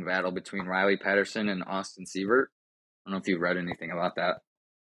kicking battle between Riley Patterson and Austin Seibert. I don't know if you've read anything about that.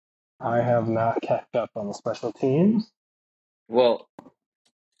 I have not kept up on the special teams. Well,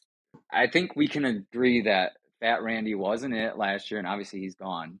 I think we can agree that Fat Randy wasn't it last year, and obviously he's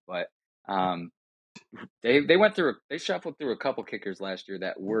gone. But they shuffled through a couple kickers last year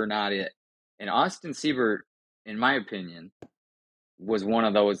that were not it. And Austin Seibert, in my opinion, was one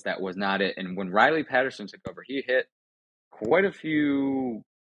of those that was not it. And when Riley Patterson took over, he hit quite a few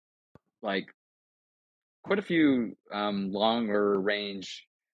longer range.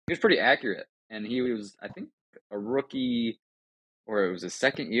 He was pretty accurate, and he was, I think, a rookie, or it was his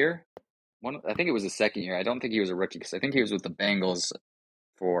second year. I think it was his second year. I don't think he was a rookie because I think he was with the Bengals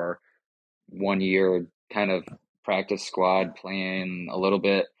for 1 year, kind of practice squad, playing a little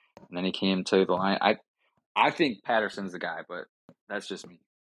bit, and then he came to the line. I think Patterson's the guy, but that's just me.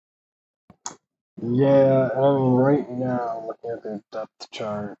 Yeah, I mean, right now, looking at their depth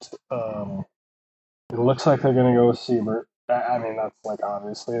chart, it looks like they're going to go with Seibert. I mean, that's like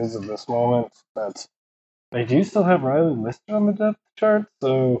obviously as of this moment. They do still have Riley listed on the depth chart,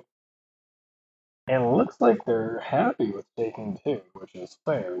 so. And it looks like they're happy with taking 2, which is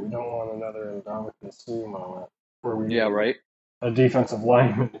fair. We don't want another Ndamukong Suh moment where we right. A defensive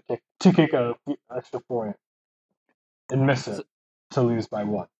lineman to kick a extra point and miss it to lose by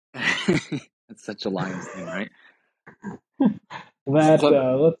 1. That's such a Lions thing, right? Let's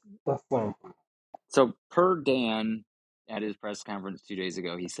learn. So per Dan at his press conference 2 days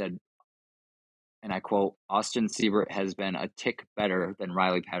ago, he said, and I quote, Austin Seibert has been a tick better than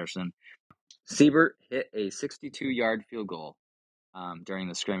Riley Patterson. Seibert hit a 62-yard field goal during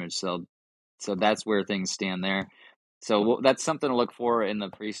the scrimmage, so that's where things stand there. So that's something to look for in the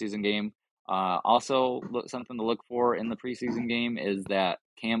preseason game. Also, something to look for in the preseason game is that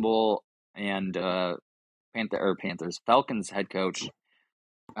Campbell and Falcons head coach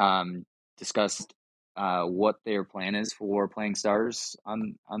discussed what their plan is for playing starters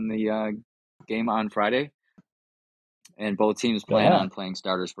on the game on Friday, and both teams plan on playing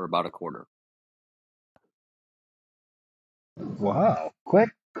starters for about a quarter. Wow! Quick!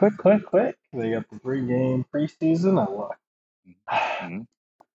 They got the 3-game preseason. I love. Mm-hmm.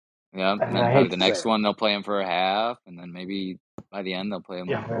 Yeah, and then probably the next one they'll play him for a half, and then maybe by the end they'll play him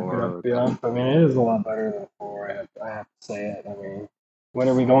for. I mean, it is a lot better than 4. I have to say it. I mean, when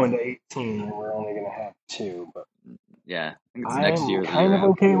are we going to 18? We're only going to have 2, but yeah, I think it's next year. I'm kind of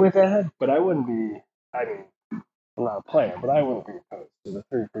okay with that, but I wouldn't be. I mean, I'm not a player, but I wouldn't be opposed to the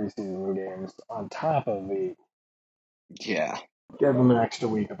 3 preseason games on top of the. Yeah. Give them an extra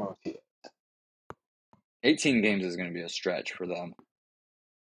week of OTA. 18 games is going to be a stretch for them.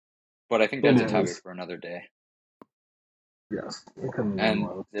 But I think that's a topic for another day. Yes. And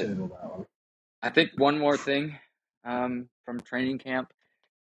I think one more thing from training camp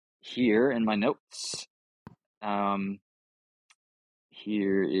here in my notes.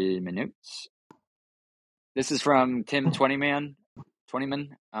 Here in my notes. This is from Tim Twentyman,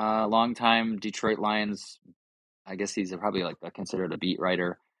 longtime Detroit Lions. I guess he's probably considered a beat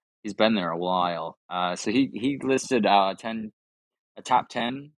writer. He's been there a while. So he listed a top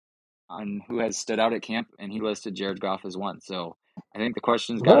 10 on who has stood out at camp, and he listed Jared Goff as one. So I think the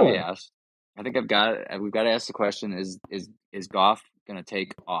question's got to be asked. I think we've got to ask the question: Is Goff going to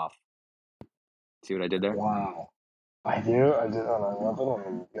take off? See what I did there? Wow, I do. I love it. I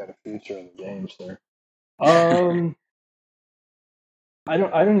mean, you've got a future in the games there. I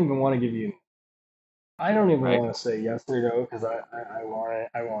don't even want to give you. I don't even right? want to say yes or no because I want it.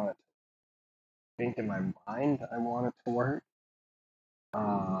 I want it to think in my mind. I want it to work.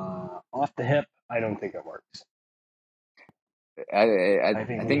 Off the hip, I don't think it works. I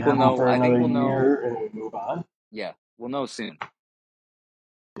think I we think we'll have him know. for I think another we'll know. year and we move on. Yeah, we'll know soon.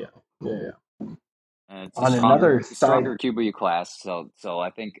 Yeah, yeah. It's a On another stronger side, QB class. So I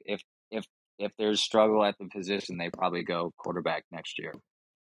think if there's struggle at the position, they probably go quarterback next year.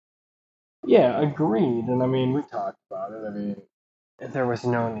 yeah, agreed. And I mean, we talked about it. I mean, there was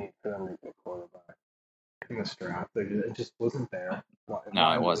no need for them to get quarterback in this draft. It just wasn't there. No, it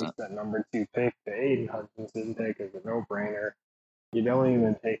Why waste wasn't. that number 2 pick? The Aiden Hutchinson pick is a no-brainer. You don't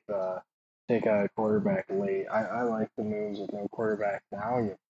even take a quarterback late. I like the moves with no quarterback now.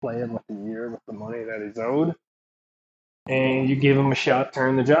 You play him with a year with the money that he's owed, and you give him a shot to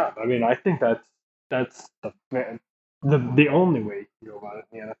earn the job. I mean, I think that's the only way you can go about it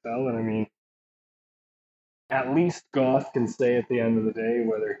in the NFL. And I mean, at least Goff can say at the end of the day,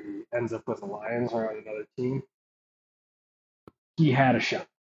 whether he ends up with the Lions or on another team, he had a shot.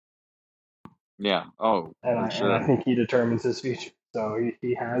 Yeah. Oh, for And sure. I think he determines his future. So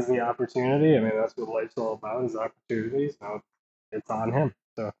he has the opportunity. I mean, that's what life's all about is opportunities. So it's on him.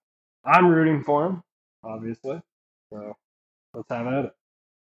 So I'm rooting for him, obviously. So let's have at it.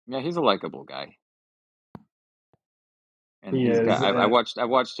 Yeah, he's a likable guy, and He he's is. got. I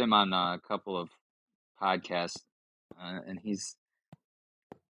watched him on a couple of podcasts, and he's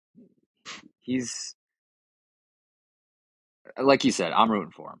like you said. I'm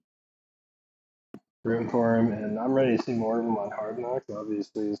rooting for him. Rooting for him, and I'm ready to see more of him on Hard Knocks.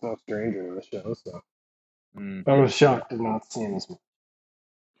 Obviously, he's no stranger to the show, so I was shocked to not see him as much.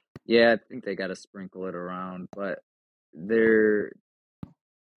 Yeah, I think they got to sprinkle it around, but there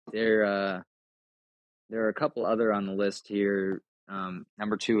are a couple other on the list here.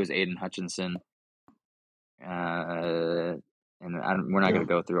 Number 2 is Aiden Hutchinson, and we're not going to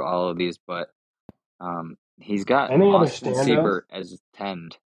go through all of these, but he's got Any other Austin standouts? Seibert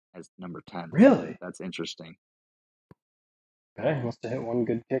as number 10. Really? That's interesting. Okay, must have hit one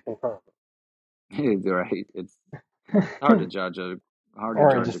good kick in front of him. Right. It's hard to judge a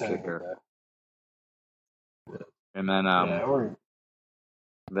kicker. And then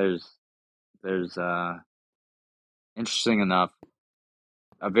there's interesting enough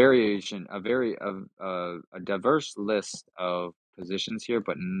a diverse list of positions here,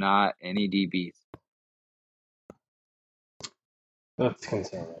 but not any DBs. That's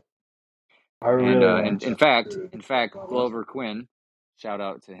concerning. In fact, Glover Quinn, shout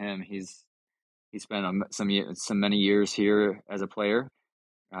out to him. He's spent many years here as a player.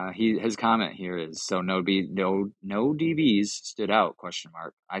 His comment here is so no DBs stood out ?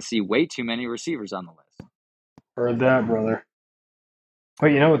 I see way too many receivers on the list. Heard that, brother. But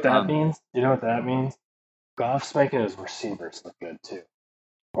you know what that means? You know what that means? Goff's making his receivers look good too,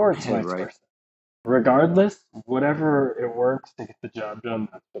 or it's vice versa. Regardless, whatever it works to get the job done,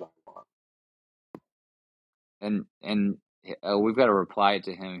 that's what I want. And we've got a reply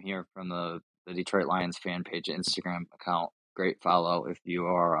to him here from the Detroit Lions fan page Instagram account. Great follow if you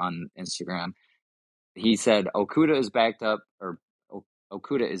are on Instagram. He said Okudah is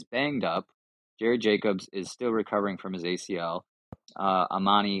Okudah is banged up. Jerry Jacobs is still recovering from his ACL.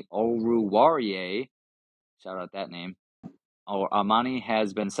 Amani Oruwariye, shout out that name. Amani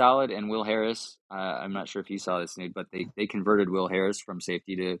has been solid, and Will Harris. I'm not sure if you saw this, Nate, but they converted Will Harris from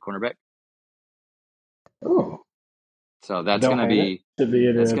safety to cornerback. Oh, so that's going to be.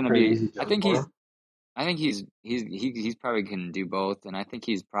 I think he's probably can do both, and I think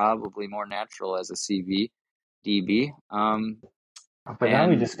he's probably more natural as a DB. But now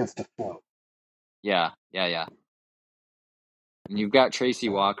he just gets to float. Yeah. And you've got Tracy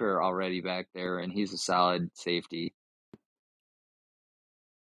Walker already back there, and he's a solid safety.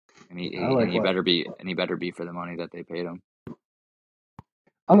 And he better be for the money that they paid him.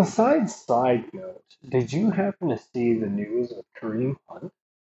 On a side note, did you happen to see the news with Kareem Hunt?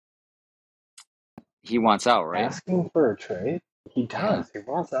 He wants out, right? Asking for a trade? He does. Yeah. He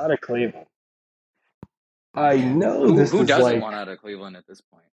wants out of Cleveland. I know who doesn't want out of Cleveland at this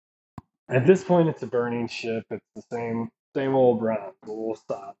point? At this point, it's a burning ship. It's the same old Browns. We'll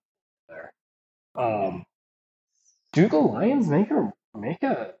stop there. Do the Lions make a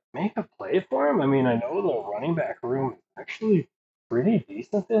play for him? I mean, I know the running back room is actually pretty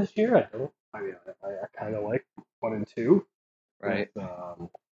decent this year. I kind of like 1 and 2, right? With,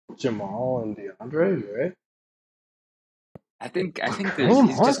 Jamal and DeAndre, right? I think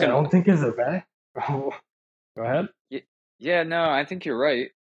he's just gonna. I don't think is a bad. Go ahead. Yeah, no, I think you're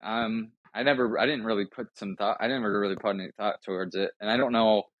right. I didn't really put any thought towards it, and I don't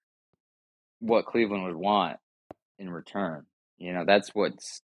know what Cleveland would want in return. That's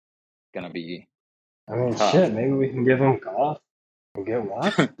what's gonna be I mean, tough. shit, maybe we can give him Goff and get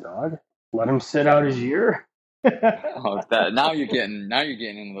Watson, dog. Let him sit out his year. Now you're getting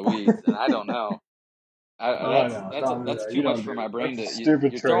into the weeds, and I don't know. That's too much for my brain. You're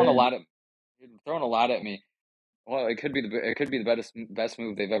throwing a lot at me. Well, it could be the best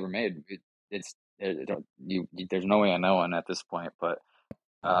move they've ever made. There's no way I know one at this point. But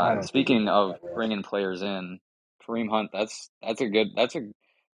speaking of bringing players in, Kareem Hunt, I'm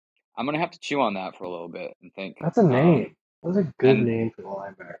gonna have to chew on that for a little bit and think. That's a name. That's a good name for the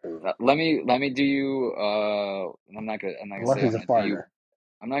linebacker. Let me do you. I'm not gonna say I'm gonna do you.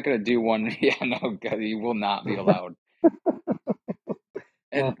 I'm not gonna do one. Yeah, no, you will not be allowed.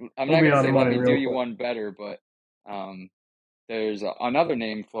 And I'm not gonna say let me do you one better, but there's another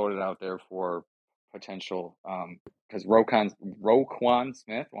name floated out there for potential because Roquan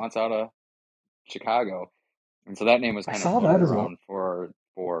Smith wants out of Chicago, and so that name was kind of floated around for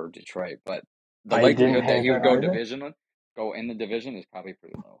Detroit. But the likelihood that he would go in the division is probably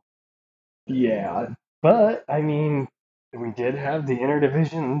pretty low. Yeah, but I mean, we did have the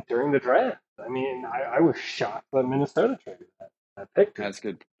interdivision during the draft. I mean, I was shocked that Minnesota traded that pick. That's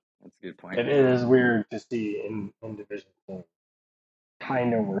good. That's a good point. It is weird to see in division teams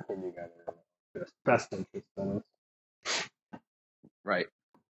kind of working together. Best interest in us. Right.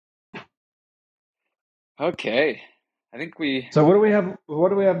 Okay. I think So what do we have? What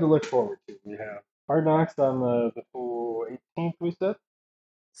do we have to look forward to? We have Hard Knocks on the 18th. We said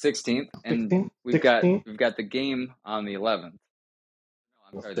 16th, and we've got the game on the 11th. No,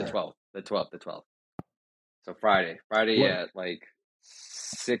 I'm sorry, the 12th. The 12th. So Friday at like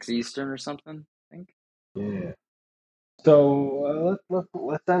 6 Eastern or something, I think. Yeah. So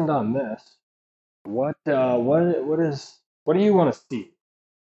let's end on this. What do you want to see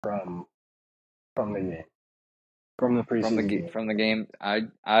from the game, from the preseason game? From the game?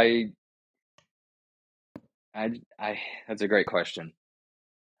 That's a great question.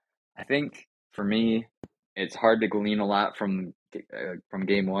 I think for me, it's hard to glean a lot from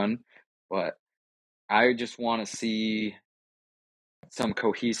game one, but I just want to see some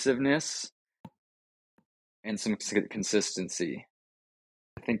cohesiveness and some consistency.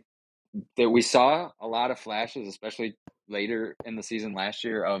 I think that we saw a lot of flashes, especially later in the season last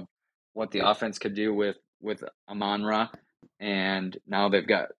year, of what the offense could do with Amon-Ra, and now they've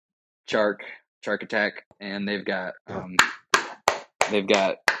got Chark Attack, and they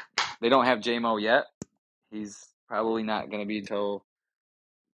don't have J-Mo yet. He's probably not going to be till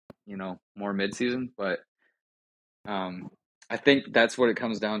more midseason, but I think that's what it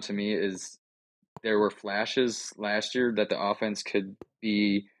comes down to me is there were flashes last year that the offense could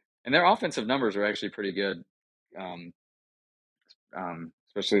be, and their offensive numbers are actually pretty good,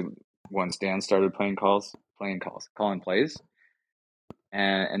 especially once Dan started calling plays,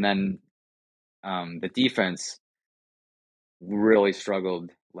 and then the defense really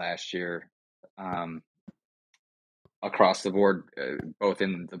struggled last year across the board, both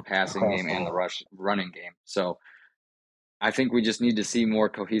in the passing game and the running game. So I think we just need to see more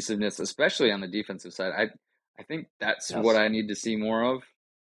cohesiveness, especially on the defensive side. I think that's what I need to see more of,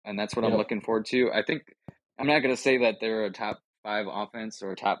 and that's what I'm looking forward to. I think I'm not going to say that they're a top 5 offense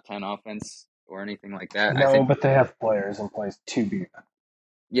or a top 10 offense or anything like that. No, but they have players in place to be that.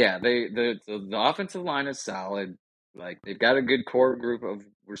 Yeah, the offensive line is solid. Like they've got a good core group of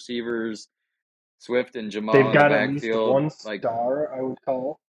receivers, Swift and Jamal. They've got at least one star, I would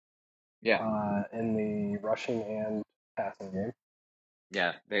call. Yeah. In the rushing and passing game.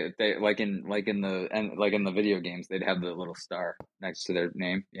 Yeah, they like in the video games, they'd have the little star next to their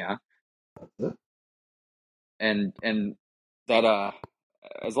name. Yeah. That's it. And that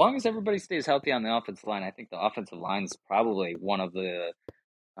as long as everybody stays healthy on the offensive line, I think the offensive line is probably one of the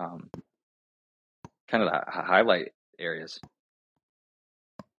kind of the highlight areas.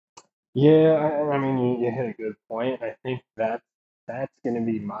 Yeah, I mean, you hit a good point. I think that's going to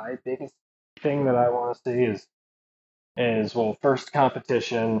be my biggest thing that I want to see is well, first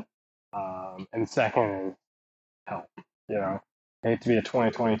competition, and second is help. I hate to be a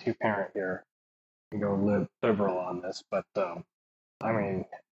 2022 parent here and go liberal on this, but I mean,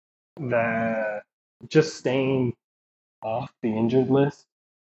 just staying off the injured list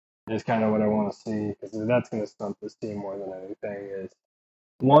is kind of what I want to see, because that's going to stunt this team more than anything. Is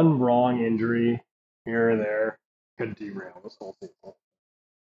one wrong injury here or there could derail this whole season.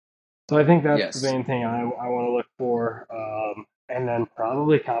 So I think that's the main thing I want to look for, and then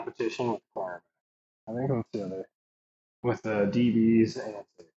probably competition with cornerback. I think that's the other with the DBs and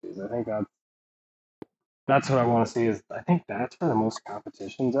safeties. I think that's what I want to see. I think that's where the most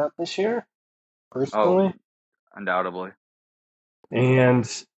competition's at this year, personally. Undoubtedly. And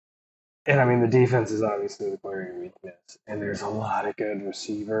I mean the defense is obviously the glaring weakness, and there's a lot of good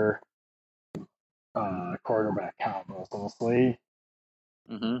receiver, quarterback combos in this league.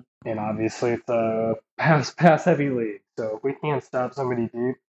 Mm-hmm. And obviously it's a pass heavy league. So if we can't stop somebody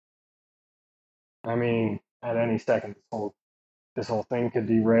deep, I mean, at any second this whole thing could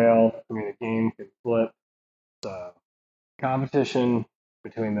derail. I mean, the game could flip. So competition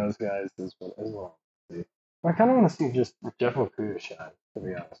between those guys is well. I kind of want to see just Jeff Okuda shine, to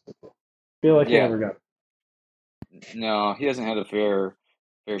be honest with you. I feel like he never got. No, he hasn't had a fair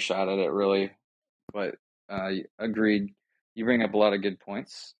shot at it, really. But agreed. You bring up a lot of good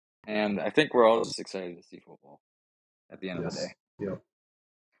points, and I think we're all just excited to see football at the end of the day. Yep.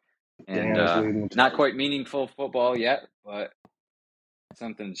 And not quite meaningful football yet, but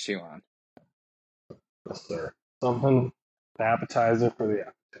something to chew on. Yes, sir. Something, the appetizer for the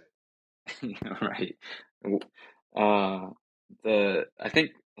appetite. Right. I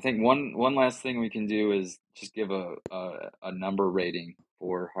think one last thing we can do is just give a number rating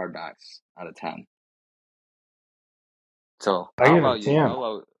for Hard Knocks out of 10. So how about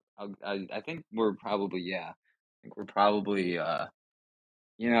you? I think we're probably I think we're probably I'm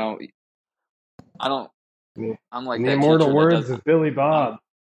like in that the immortal teacher words of Billy Bob.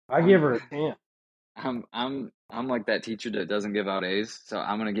 I give her a 10. I'm like that teacher that doesn't give out A's, so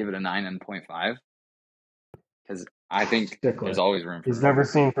I'm gonna give it a 9.5 because I think there's always room for He's never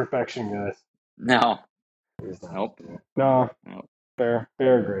seen perfection, guys. No. Nope. No. Fair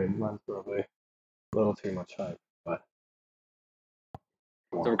grade. Mine's probably a little too much hype, but.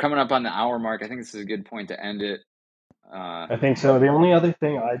 So we're coming up on the hour mark. I think this is a good point to end it. I think so. The only other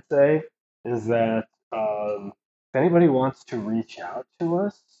thing I'd say is that if anybody wants to reach out to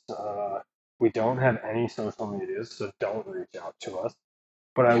us, we don't have any social medias, so don't reach out to us.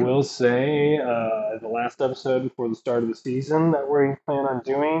 But I will say the last episode before the start of the season that we plan on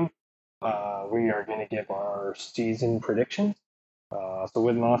doing, we are going to give our season predictions. So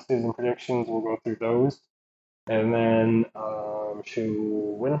win loss season predictions, we'll go through those. And then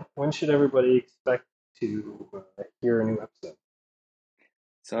when should everybody expect to hear a new episode?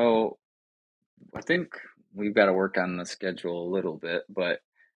 So I think we've got to work on the schedule a little bit, but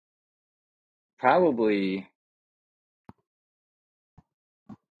probably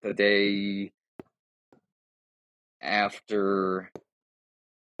the day after.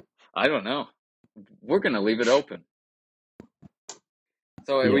 I don't know. We're going to leave it open.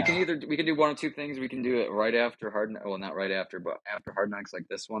 So we can do one of two things. We can do it right after not right after, but after Hard Knocks like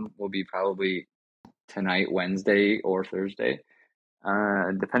this one will be probably tonight, Wednesday or Thursday,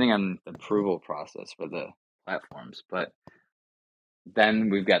 depending on the approval process for the platforms. But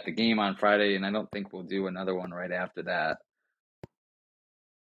then we've got the game on Friday, and I don't think we'll do another one right after that.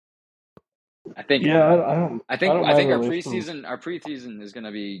 I think. I think our preseason is going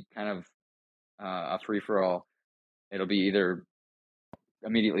to be kind of a free for all. It'll be either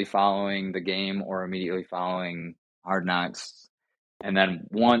immediately following the game or immediately following Hard Knocks, and then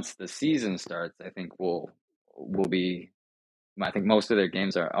once the season starts, I think we'll be. I think most of their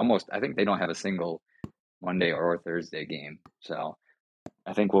games are almost. I think they don't have a single Monday or Thursday game, so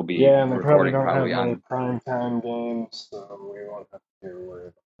I think we'll be and they recording probably don't have many primetime games, so we won't have to worry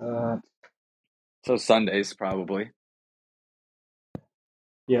about that. So Sundays probably.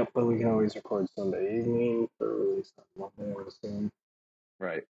 Yep, but we can always record Sunday evening for release on Monday, I would assume.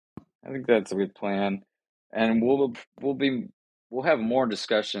 Right. I think that's a good plan, and we'll have more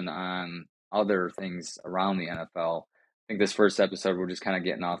discussion on other things around the NFL. I think this first episode we're just kind of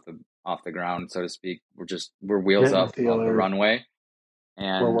getting off the ground, so to speak. We're wheels getting up of the runway,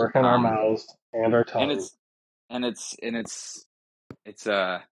 and we're working our mouths and our tongues. I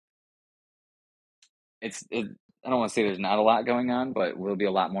don't want to say there's not a lot going on, but there'll be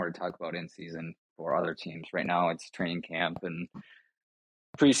a lot more to talk about in season for other teams. Right now it's training camp and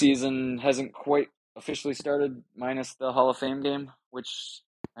preseason hasn't quite officially started, minus the Hall of Fame game, which,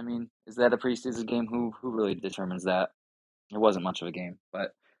 I mean, is that a preseason game? Who really determines that? It wasn't much of a game,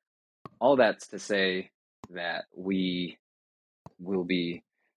 but all that's to say that we will be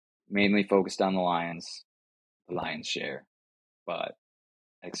mainly focused on the Lions share, but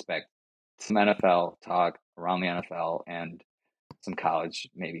expect some NFL talk around the NFL and some college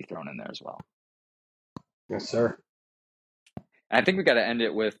maybe thrown in there as well. Yes, sir. I think we got to end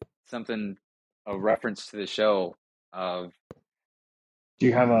it with a reference to the show of. Do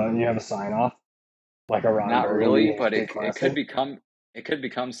you have a sign off, like a Ron Not Burgundy really, but it could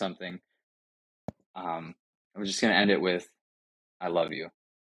become something. I'm just gonna end it with, "I love you."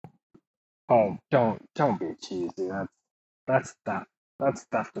 Oh, don't be cheesy. That's theft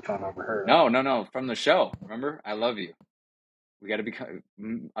if I've ever heard of. No, from the show. Remember, I love you. We got to be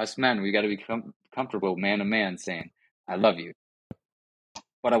us men. We got to be comfortable, man to man, saying, "I love you,"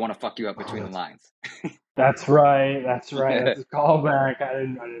 but I want to fuck you up between the lines. That's right. That's right. That's a callback. I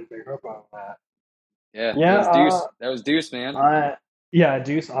didn't pick up on that. Yeah, that was Deuce. That was Deuce, man. Yeah,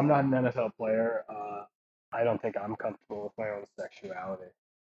 Deuce. I'm not an NFL player. I don't think I'm comfortable with my own sexuality.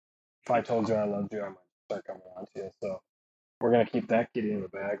 If I told you I loved you, I might start coming on to you. So we're gonna keep that kitty in the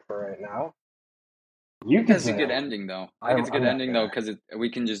bag for right now. I think that's a good ending, though. I think it's a good ending, though, because we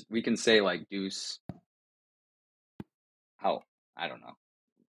can say like Deuce. How? I don't know.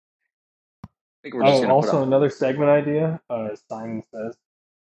 I think we're just gonna also another segment idea. Simon Says.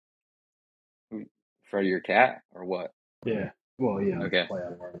 For your cat or what? Yeah. Well, yeah. Okay. Play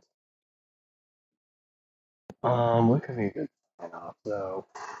on words. What could be a good sign off? So,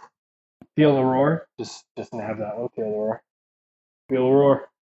 feel the roar. Just have that one. Feel the roar. Feel the roar.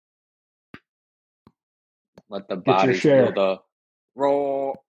 Let the bodies feel the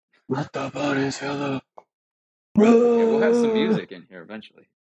roar. Let the bodies feel the roar. Yeah, we'll have some music in here eventually.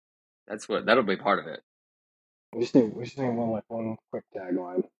 That'll be part of it. We just need one quick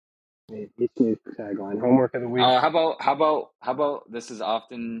tagline. Each needs tagline. Homework of the week. How about this is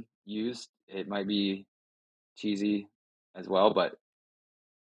often used. It might be cheesy as well, but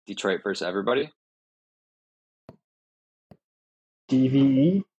Detroit versus everybody.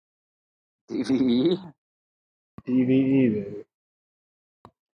 DVE. DVE, baby.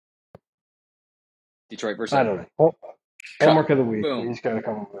 Detroit versus everybody. I don't know. Homework of the week. Boom. We just got to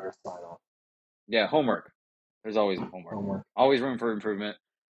come up with our sign off. Yeah, homework. There's always homework. Always room for improvement.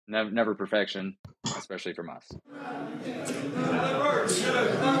 Never perfection, especially from us.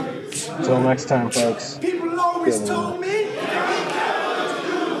 Until next time, folks. People always told me